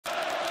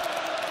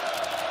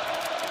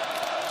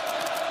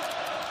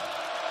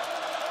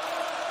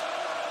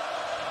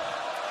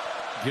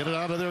Get it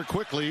out of there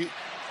quickly.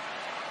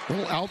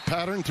 Little out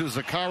pattern to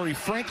Zachary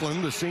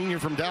Franklin, the senior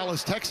from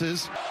Dallas,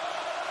 Texas.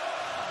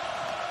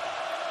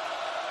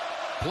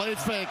 Play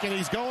fake, and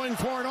he's going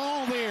for it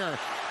all there.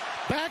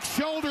 Back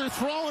shoulder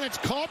throw, and it's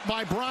caught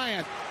by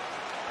Bryant.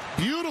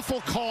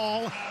 Beautiful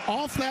call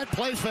off that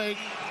play fake.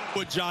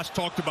 What Josh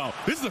talked about.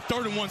 This is a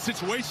 3rd-and-1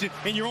 situation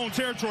in your own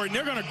territory, and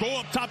they're going to go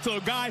up top to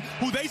a guy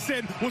who they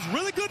said was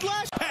really good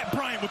last. Pat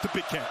Bryant with the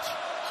big catch.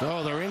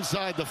 So they're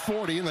inside the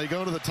 40, and they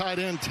go to the tight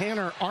end,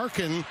 Tanner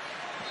Arkin,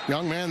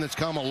 young man that's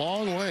come a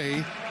long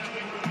way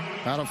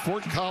out of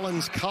Fort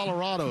Collins,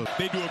 Colorado.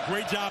 They do a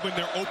great job in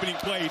their opening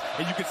plays,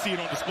 and you can see it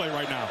on display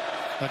right now.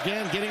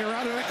 Again, getting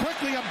around it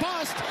quickly, a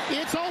bust.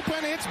 It's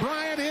open, it's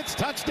Bryant, it's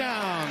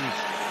touchdown.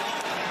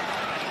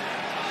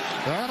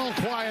 That'll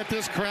quiet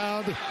this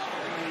crowd.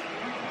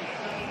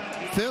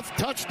 5th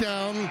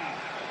touchdown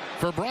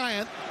for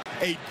Bryant.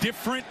 A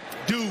different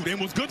dude,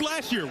 and was good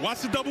last year.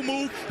 Watch the double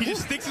move. He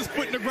just sticks his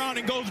foot in the ground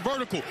and goes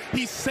vertical.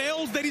 He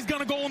sails that he's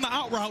going to go on the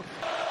out route.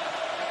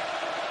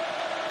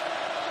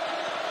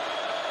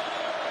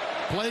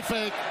 Play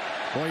fake.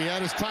 Boy, he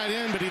had his tight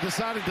end, but he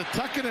decided to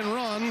tuck it and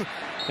run,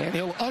 and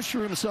he'll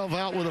usher himself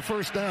out with a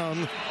 1st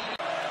down.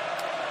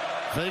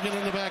 Fagan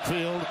in the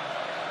backfield.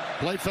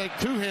 Play fake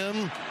to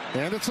him,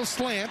 and it's a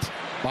slant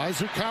by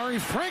Zachary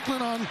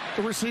Franklin on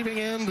the receiving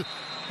end,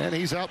 and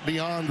he's out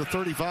beyond the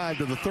 35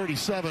 to the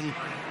 37.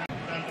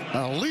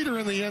 A leader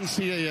in the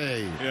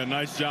NCAA. Yeah,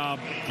 nice job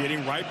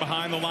getting right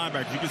behind the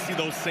linebackers. You can see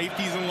those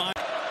safeties in line.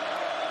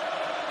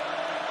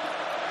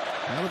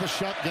 Out of the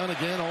shotgun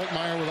again,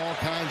 Altmyer with all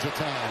kinds of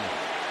time.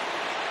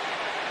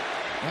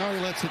 Now he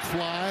lets it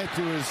fly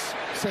to his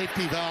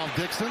safety valve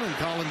Dixon, and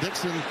Colin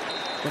Dixon,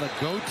 but a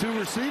go-to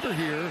receiver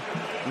here,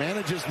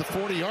 manages the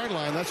 40-yard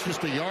line. That's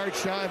just a yard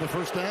shy of a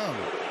 1st down.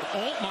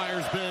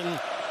 Altmyer's been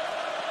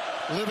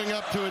living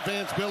up to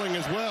advanced billing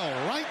as well.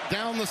 Right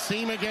down the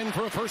seam again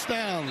for a 1st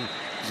down.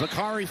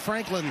 Zachary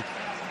Franklin.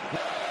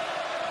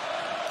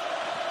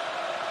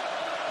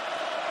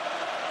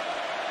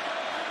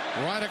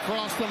 Right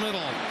across the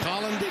middle.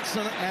 Colin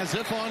Dixon as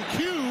if on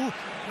cue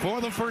for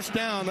the 1st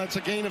down. That's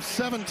a gain of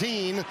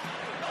 17.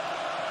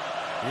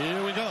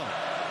 Here we go.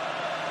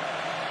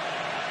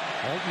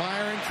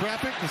 Altmyer in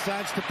traffic,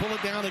 decides to pull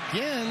it down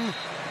again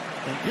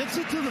and gets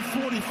it to the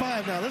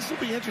 45. Now this will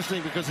be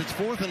interesting because it's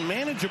 4th and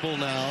manageable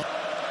now.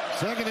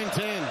 2nd and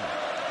 10.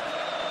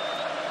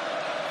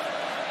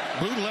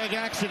 Bootleg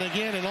action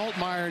again, and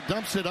Altmyer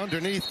dumps it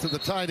underneath to the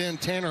tight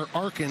end, Tanner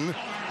Arkin.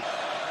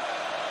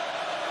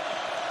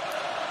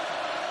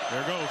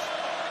 There it goes.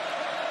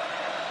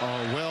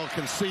 Oh, well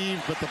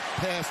conceived, but the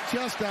pass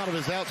just out of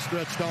his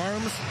outstretched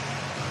arms.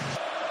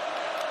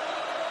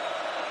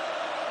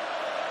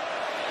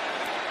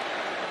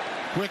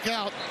 Quick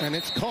out, and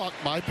it's caught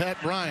by Pat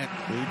Bryant.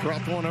 He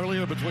dropped one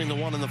earlier between the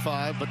 1 and the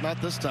 5, but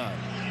not this time.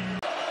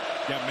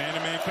 Got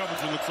man-to-man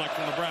coverage, it looks like,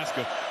 from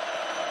Nebraska.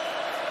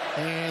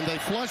 And they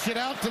flush it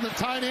out to the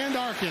tight end,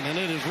 Arkin, and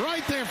it is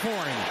right there for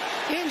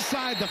him.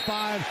 Inside the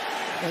 5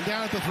 and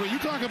down at the 3. You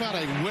talk about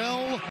a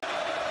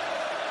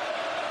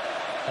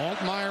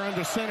Altmyer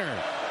under center.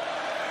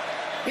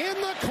 In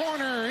the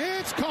corner,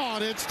 it's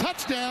caught. It's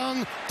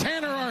touchdown,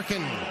 Tanner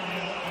Arkin.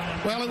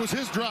 Well, it was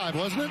his drive,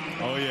 wasn't it?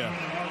 Oh, yeah.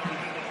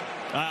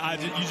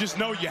 You just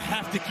know you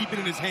have to keep it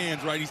in his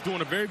hands, right? He's doing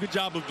a very good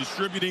job of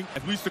distributing.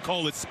 As we used to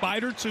call it,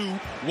 Spider 2,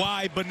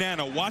 Y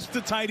banana. Watch the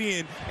tight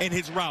end and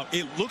his route.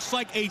 It looks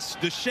like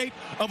the shape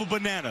of a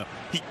banana.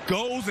 He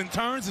goes and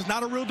turns. It's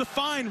not a real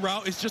defined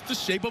route. It's just the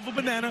shape of a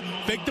banana.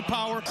 Fake the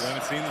power. We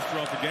haven't seen this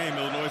throughout the game.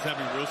 Illinois is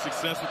having real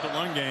success with the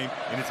run game,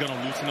 and it's going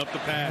to loosen up the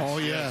pass. Oh,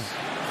 yeah. Yes.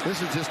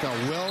 This is just a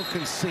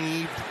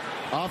well-conceived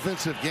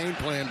offensive game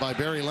plan by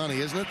Barry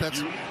Lunny, isn't it?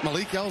 That's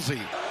Malik Elzy.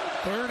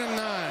 3rd and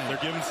 9. They're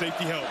giving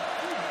safety help.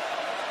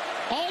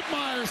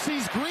 Altmyer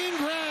sees green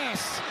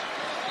grass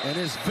and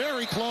is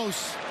very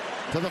close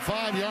to the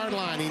 5-yard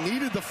line. He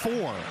needed the 4.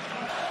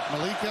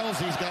 Malik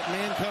Elzy's got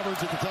man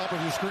coverage at the top of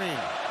your screen.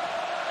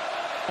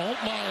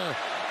 Altmyer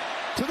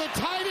to the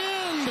tight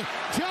end.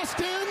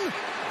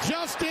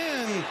 Just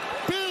in.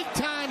 Big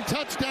time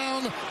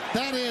touchdown.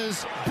 That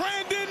is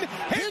Brandon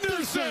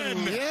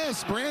Henderson.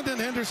 Yes, Brandon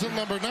Henderson,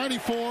 number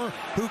 94,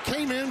 who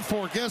came in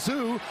for, guess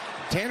who?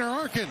 Tanner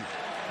Arkin.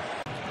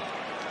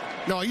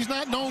 No, he's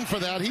not known for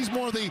that. He's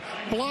more the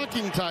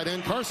blocking tight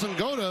end. Carson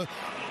Goda,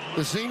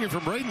 the senior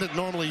from Bradenton,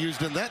 normally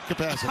used in that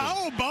capacity.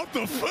 How about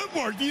the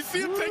footwork? You see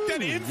him take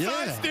that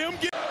inside stem?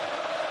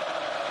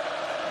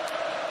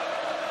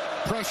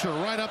 Pressure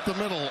right up the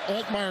middle.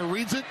 Altmyer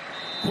reads it.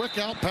 Quick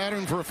out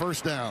pattern for a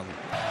 1st down.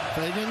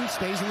 Fagan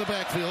stays in the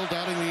backfield,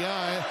 dotting the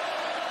I.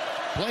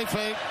 Play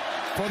fake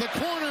for the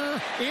corner.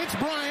 It's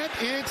Bryant.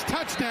 It's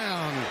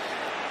touchdown.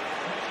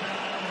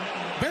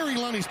 Barry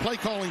Lunny's play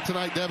calling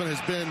tonight, Devin, has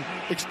been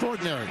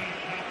extraordinary.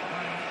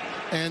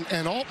 And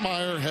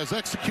Altmyer has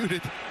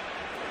executed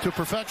to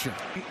perfection.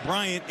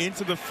 Bryant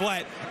into the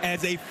flat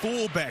as a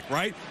fullback,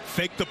 right?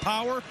 Fake the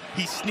power.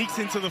 He sneaks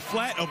into the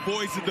flat,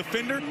 avoids the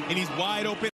defender, and he's wide open.